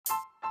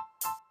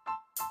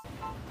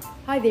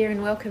Hi there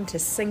and welcome to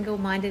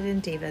Single-Minded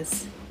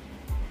Endeavours.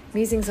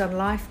 Musings on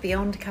life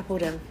beyond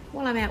coupledom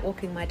while I'm out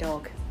walking my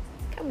dog.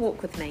 Come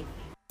walk with me.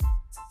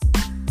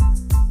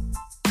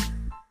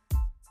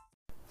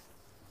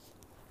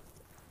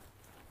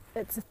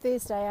 It's a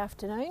Thursday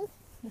afternoon,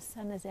 the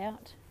sun is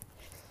out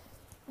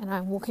and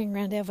I'm walking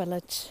around our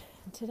village.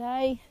 And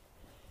today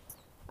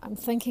I'm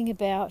thinking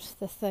about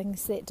the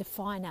things that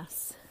define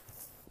us.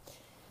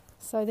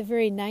 So the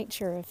very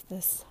nature of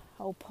this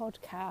whole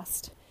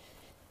podcast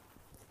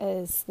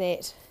is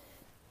that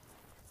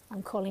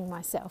I'm calling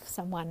myself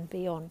someone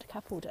beyond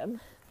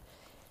coupledom,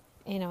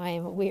 and I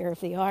am aware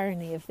of the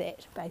irony of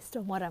that based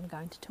on what I'm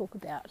going to talk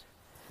about.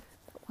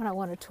 But what I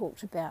want to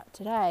talk about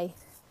today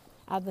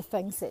are the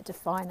things that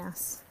define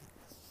us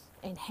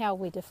and how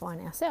we define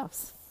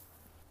ourselves.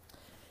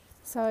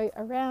 So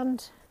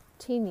around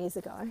 10 years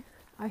ago,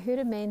 I heard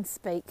a man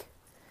speak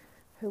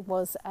who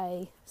was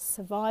a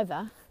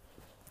survivor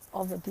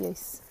of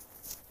abuse.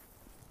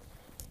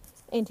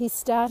 And he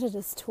started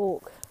his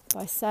talk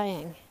by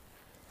saying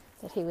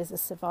that he was a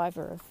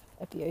survivor of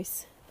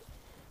abuse.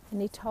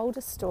 And he told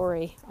a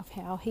story of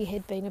how he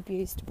had been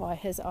abused by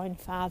his own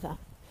father.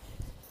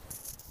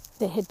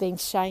 That had been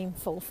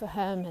shameful for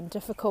him and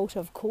difficult,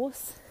 of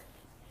course.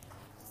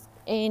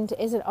 And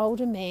as an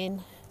older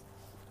man,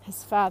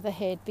 his father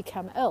had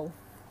become ill.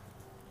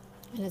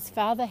 And his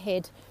father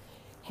had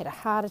a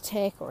heart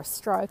attack or a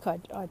stroke,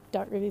 I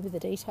don't remember the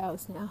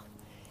details now,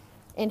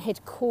 and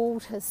had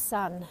called his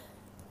son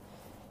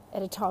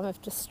at a time of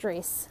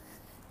distress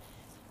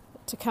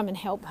to come and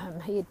help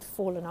him. He had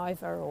fallen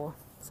over or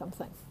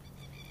something.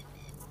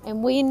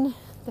 And when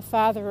the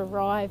father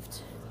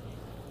arrived,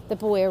 the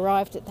boy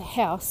arrived at the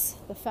house,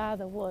 the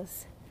father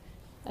was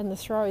in the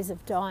throes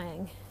of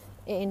dying,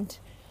 and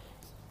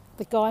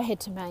the guy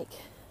had to make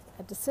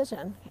a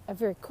decision, a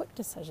very quick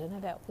decision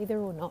about whether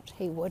or not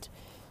he would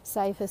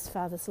save his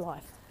father's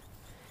life.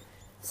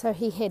 So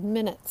he had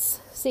minutes,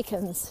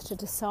 seconds to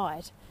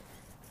decide.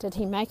 Did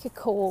he make a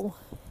call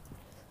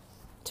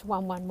to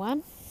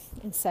 111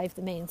 and save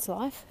the man's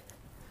life,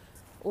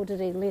 or did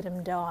he let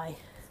him die?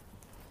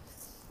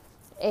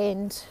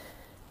 And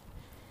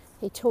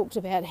he talked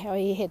about how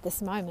he had this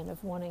moment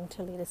of wanting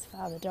to let his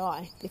father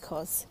die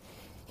because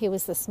he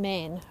was this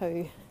man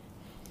who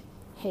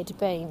had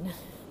been,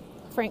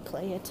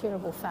 frankly, a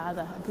terrible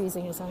father,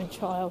 abusing his own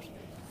child.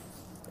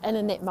 And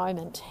in that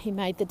moment, he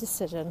made the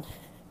decision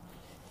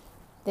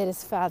that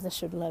his father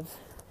should live.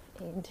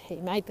 And he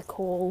made the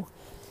call,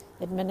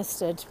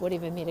 administered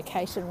whatever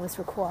medication was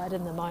required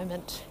in the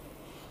moment,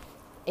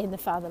 and the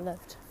father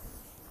lived.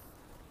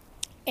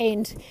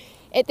 And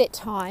at that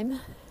time,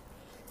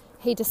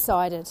 he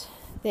decided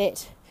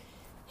that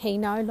he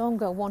no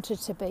longer wanted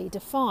to be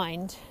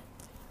defined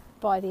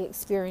by the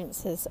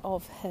experiences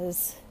of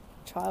his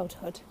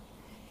childhood.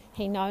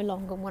 He no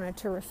longer wanted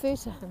to refer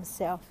to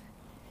himself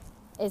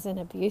as an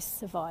abuse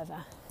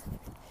survivor.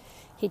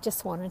 He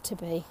just wanted to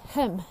be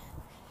him.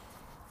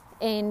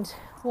 And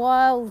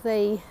while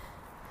the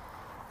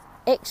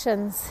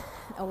actions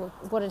or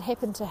what had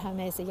happened to him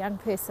as a young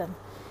person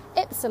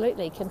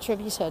absolutely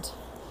contributed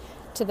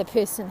to the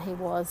person he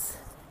was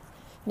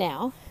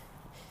now,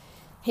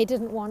 he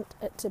didn't want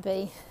it to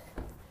be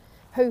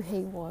who he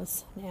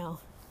was now.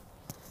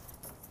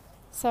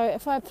 So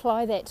if I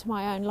apply that to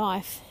my own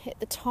life,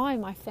 at the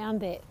time I found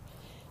that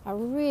a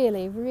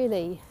really,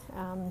 really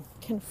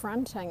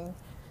confronting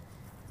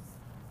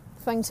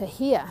thing to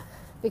hear,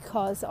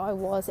 because I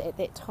was at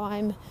that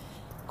time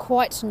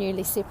quite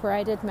newly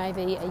separated,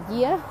 maybe a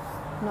year,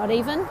 not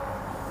even.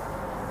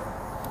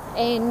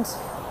 And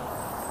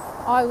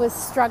I was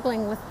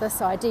struggling with this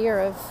idea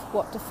of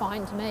what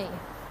defined me.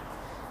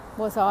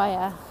 Was I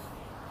a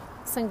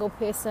single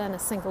person, a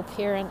single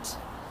parent,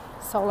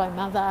 solo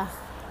mother?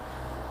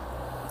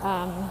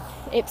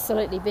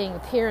 Absolutely being a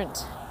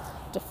parent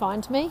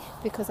defined me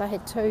because I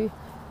had two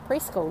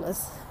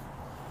preschoolers.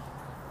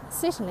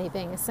 Certainly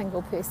being a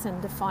single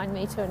person defined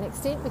me to an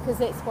extent because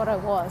that's what I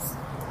was.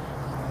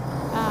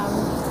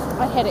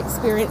 I had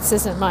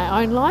experiences in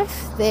my own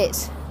life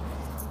that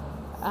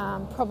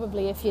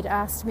probably if you'd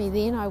asked me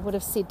then I would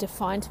have said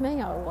defined me.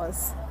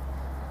 It's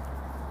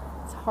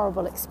a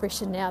horrible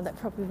expression now that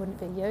probably wouldn't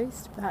be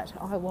used, but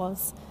I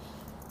was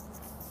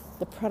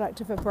the product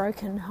of a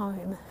broken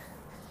home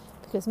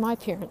because my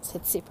parents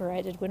had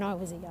separated when I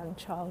was a young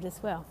child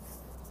as well.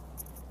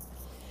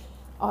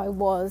 I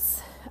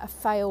was a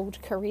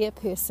failed career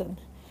person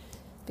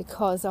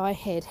because I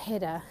had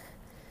had a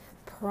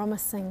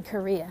promising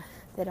career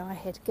that I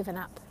had given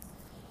up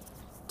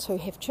to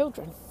have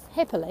children,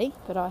 happily,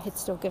 but I had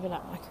still given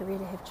up my career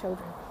to have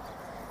children.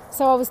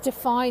 So I was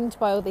defined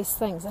by all these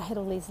things. I had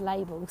all these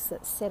labels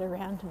that sat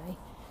around me.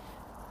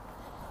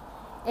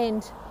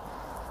 And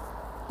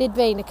there'd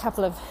been a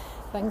couple of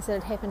things that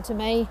had happened to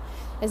me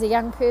as a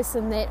young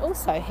person that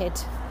also had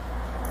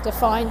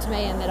defined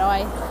me and that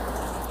I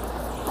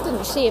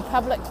didn't share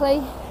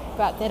publicly,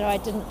 but that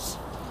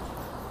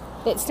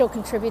still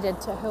contributed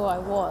to who I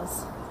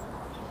was.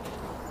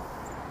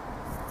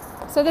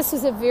 So this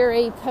was a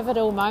very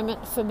pivotal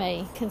moment for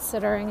me,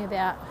 considering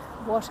about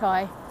what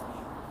I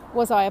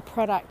Was I a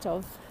product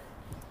of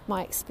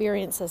my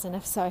experiences, and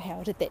if so,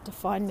 how did that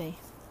define me?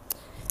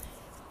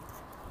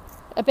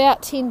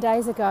 About 10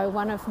 days ago,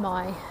 one of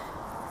my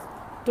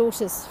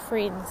daughter's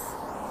friends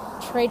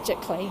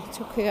tragically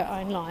took her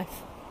own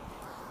life.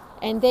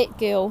 And that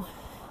girl,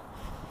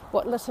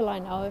 what little I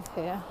know of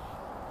her,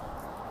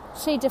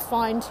 she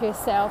defined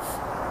herself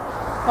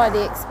by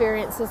the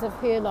experiences of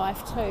her life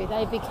too.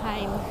 They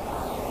became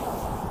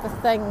the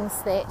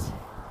things that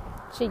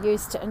she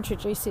used to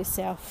introduce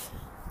herself.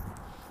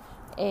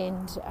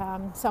 And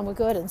some were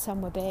good and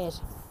some were bad.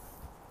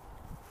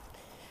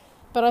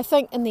 But I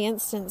think in the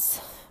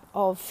instance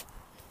of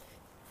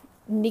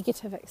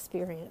negative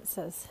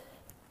experiences,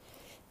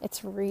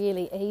 it's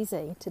really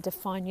easy to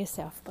define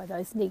yourself by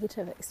those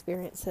negative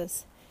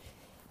experiences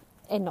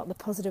and not the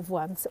positive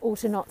ones, or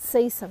to not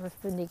see some of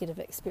the negative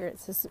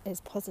experiences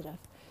as positive,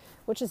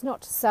 which is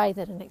not to say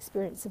that an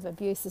experience of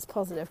abuse is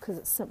positive, because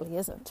it simply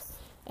isn't.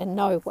 In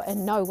no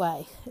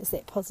way is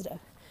that positive.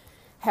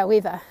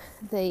 However,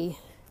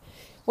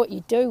 what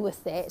you do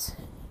with that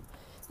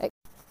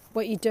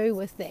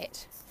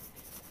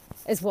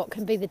is what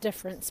can be the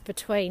difference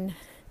between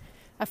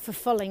a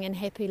fulfilling and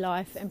happy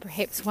life and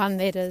perhaps one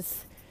that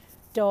is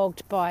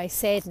dogged by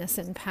sadness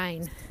and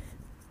pain.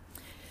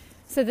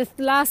 So the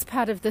last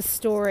part of this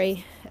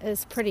story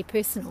is pretty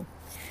personal.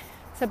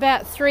 So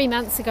about 3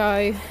 months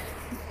ago,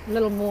 a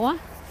little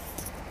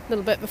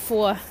bit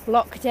before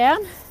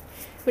lockdown,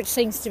 which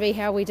seems to be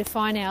how we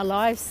define our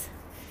lives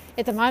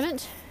at the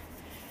moment,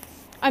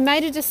 I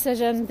made a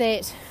decision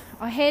that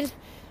I had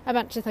a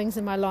bunch of things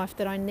in my life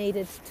that I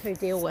needed to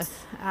deal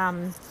with.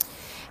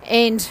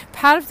 And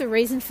part of the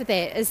reason for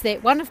that is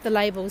that one of the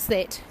labels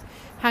that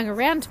hung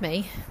around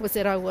me was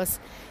that I was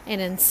an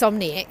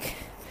insomniac.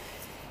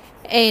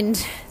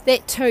 And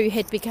that too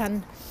had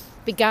begun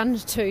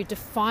to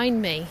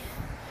define me.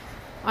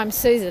 I'm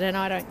Susan and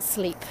I don't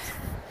sleep.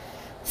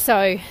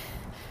 So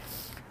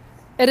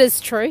it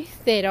is true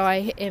that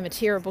I am a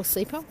terrible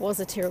sleeper, was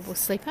a terrible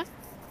sleeper.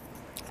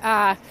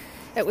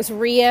 It was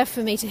rare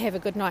for me to have a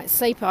good night's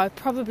sleep. I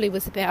probably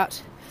was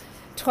about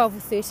 12 or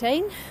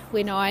 13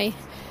 when I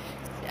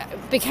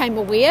became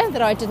aware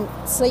that I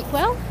didn't sleep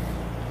well.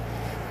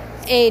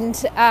 And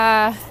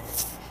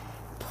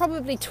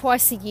probably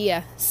twice a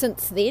year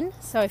since then,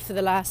 so for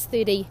the last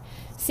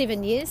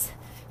 37 years,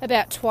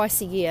 about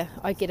twice a year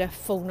I get a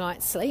full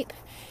night's sleep.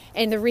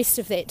 And the rest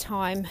of that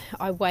time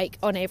I wake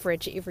on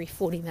average every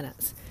 40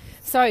 minutes.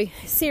 So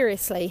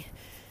seriously,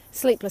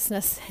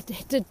 sleeplessness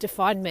did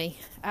define me.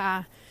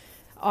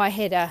 I've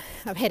had a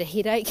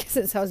headache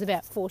since I was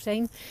about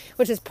 14,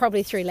 which is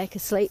probably through lack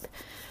of sleep.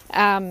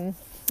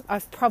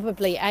 I've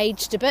probably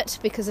aged a bit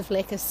because of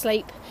lack of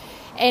sleep,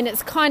 and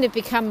it's kind of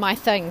become my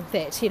thing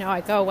that,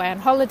 I go away on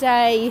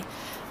holiday.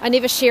 I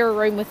never share a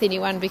room with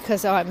anyone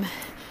because I'm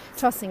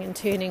tossing and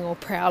turning or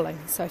prowling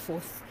and so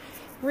forth.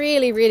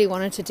 Really, really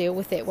wanted to deal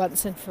with that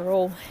once and for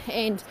all.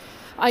 And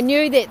I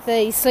knew that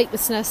the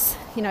sleeplessness,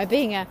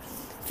 being a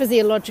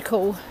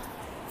physiological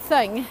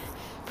thing,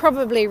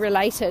 probably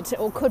related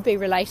or could be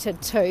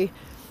related to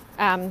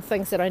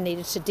things that I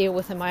needed to deal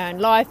with in my own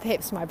life.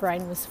 Perhaps my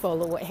brain was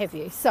full or what have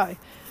you. So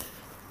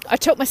I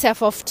took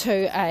myself off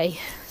to a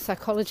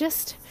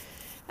psychologist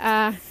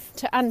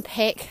to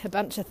unpack a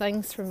bunch of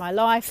things from my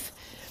life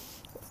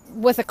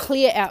with a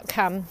clear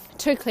outcome,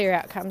 two clear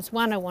outcomes.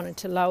 One, I wanted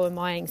to lower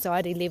my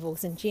anxiety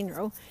levels in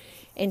general,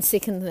 and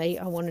secondly,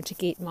 I wanted to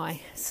get my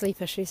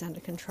sleep issues under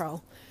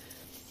control.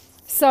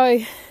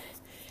 So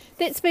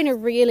that's been a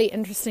really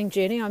interesting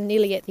journey. I'm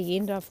nearly at the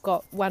end. I've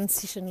got one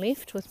session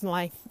left with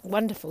my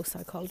wonderful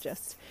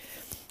psychologist,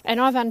 and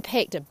I've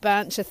unpacked a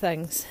bunch of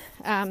things.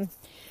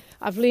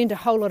 I've learned a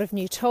whole lot of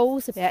new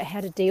tools about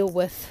how to deal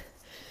with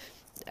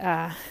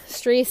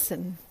stress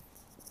and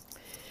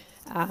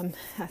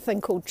a thing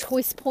called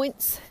choice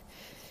points.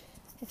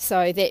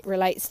 So that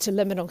relates to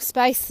liminal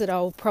space that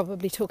I'll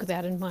probably talk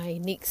about in my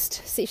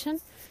next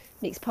session,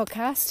 next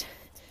podcast.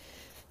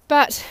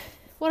 But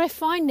what I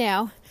find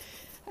now,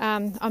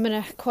 I'm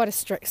in quite a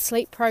strict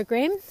sleep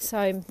program.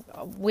 So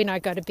when I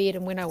go to bed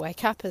and when I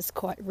wake up is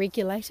quite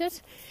regulated.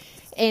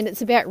 And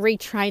it's about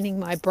retraining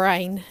my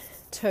brain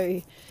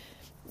to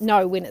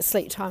know when it's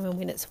sleep time and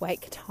when it's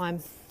wake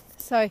time.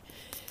 So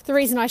the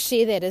reason I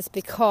share that is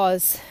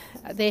because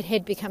that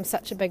had become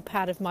such a big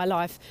part of my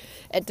life.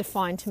 It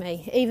defined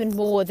me even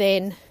more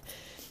than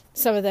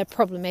some of the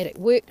problematic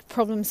work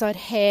problems I'd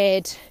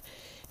had,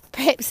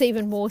 perhaps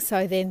even more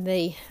so than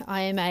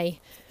I am a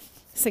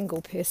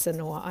single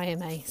person or I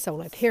am a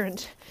solo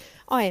parent.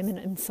 I am an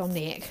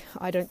insomniac.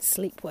 I don't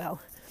sleep well.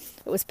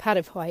 It was part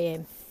of who I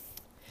am.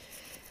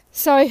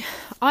 So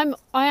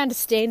I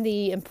understand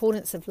the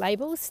importance of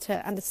labels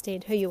to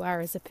understand who you are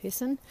as a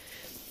person.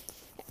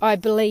 I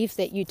believe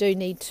that you do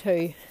need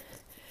to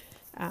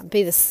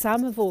be the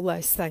sum of all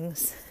those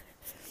things.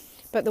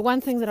 But the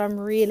one thing that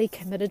I'm really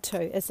committed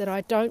to is that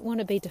I don't want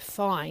to be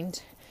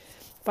defined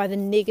by the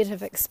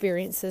negative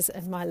experiences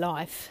in my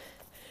life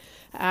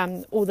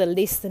or the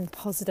less than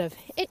positive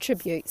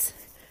attributes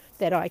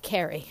that I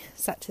carry,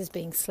 such as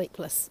being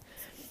sleepless.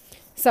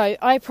 So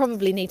I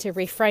probably need to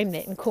reframe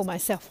that and call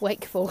myself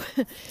wakeful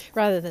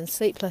rather than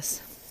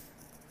sleepless.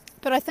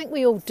 But I think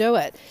we all do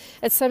it.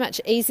 It's so much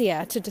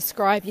easier to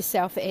describe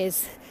yourself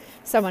as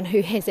someone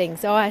who has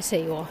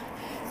anxiety, or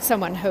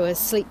someone who is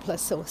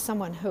sleepless, or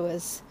someone who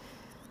is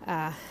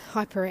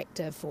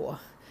hyperactive, or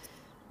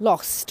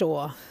lost,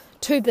 or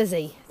too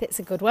busy. That's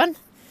a good one.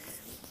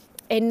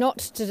 And not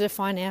to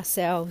define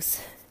ourselves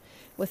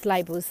with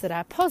labels that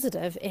are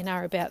positive and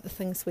are about the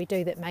things we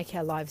do that make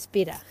our lives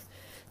better.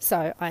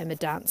 So I am a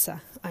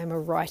dancer, I am a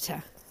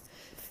writer,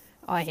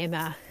 I am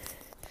a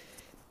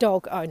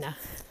dog owner,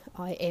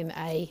 I am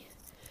a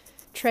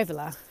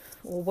traveller,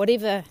 or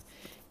whatever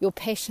your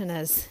passion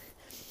is.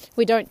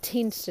 We don't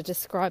tend to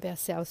describe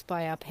ourselves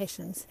by our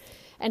passions.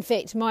 In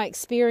fact, my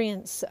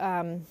experience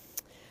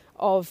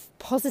of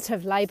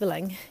positive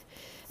labelling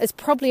is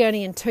probably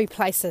only in two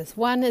places.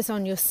 One is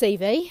on your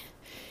CV,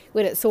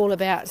 where it's all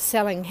about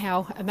selling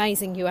how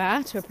amazing you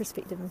are to a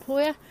prospective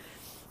employer,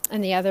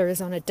 and the other is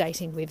on a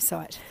dating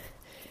website,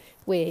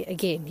 where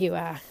again you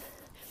are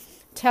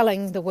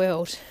telling the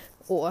world,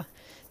 or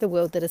the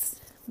world that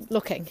is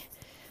looking,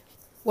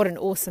 what an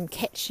awesome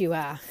catch you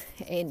are,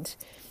 and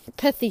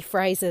pithy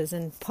phrases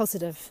and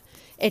positive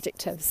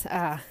adjectives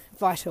are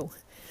vital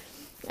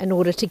in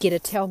order to get a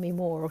tell me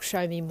more or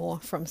show me more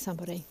from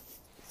somebody.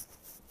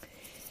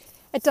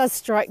 It does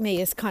strike me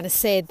as kind of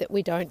sad that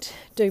we don't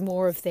do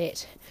more of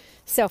that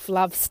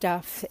self-love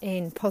stuff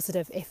and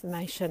positive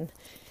affirmation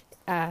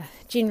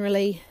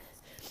generally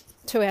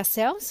to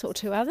ourselves or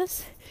to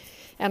others.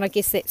 And I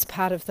guess that's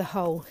part of the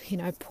whole,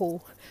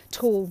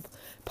 tall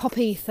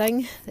poppy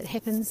thing that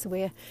happens,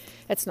 where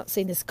it's not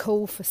seen as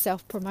cool for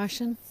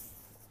self-promotion.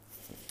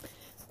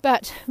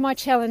 But my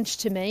challenge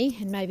to me,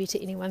 and maybe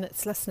to anyone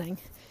that's listening,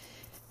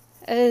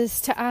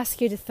 is to ask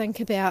you to think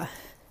about,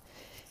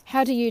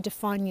 how do you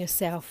define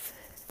yourself?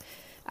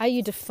 Are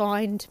you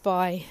defined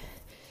by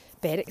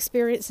bad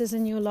experiences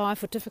in your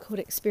life or difficult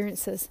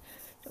experiences?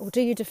 Or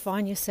do you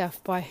define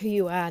yourself by who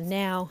you are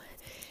now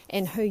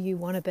and who you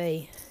want to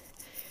be?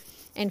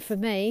 And for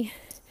me,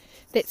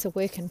 that's a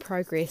work in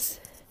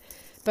progress.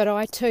 But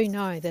I too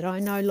know that I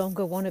no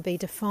longer want to be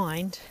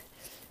defined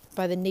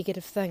by the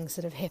negative things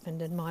that have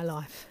happened in my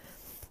life.